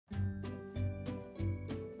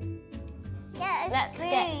Let's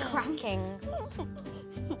get cracking.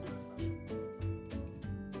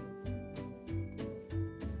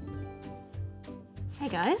 Hey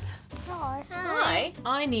guys. Hi. Hi.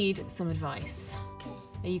 I need some advice.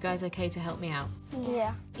 Are you guys okay to help me out?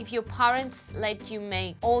 Yeah. If your parents let you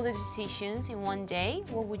make all the decisions in one day,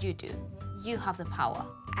 what would you do? You have the power.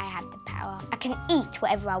 I have the power. I can eat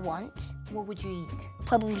whatever I want. What would you eat?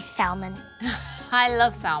 Probably salmon. I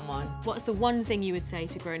love salmon. What's the one thing you would say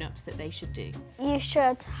to grown-ups that they should do? You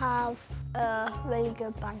should have a really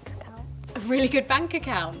good bank account. A really good bank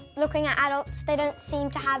account. Looking at adults, they don't seem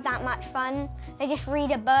to have that much fun. They just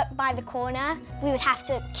read a book by the corner. We would have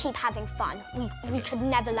to keep having fun. We could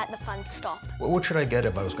never let the fun stop. Well, what should I get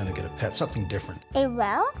if I was going to get a pet? Something different. A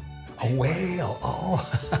whale? A whale,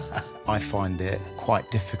 oh. I find it quite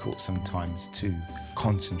difficult sometimes to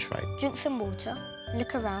concentrate. Drink some water,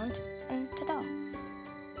 look around, and ta-da.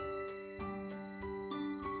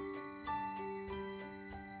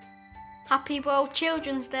 Happy World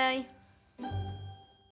Children's Day.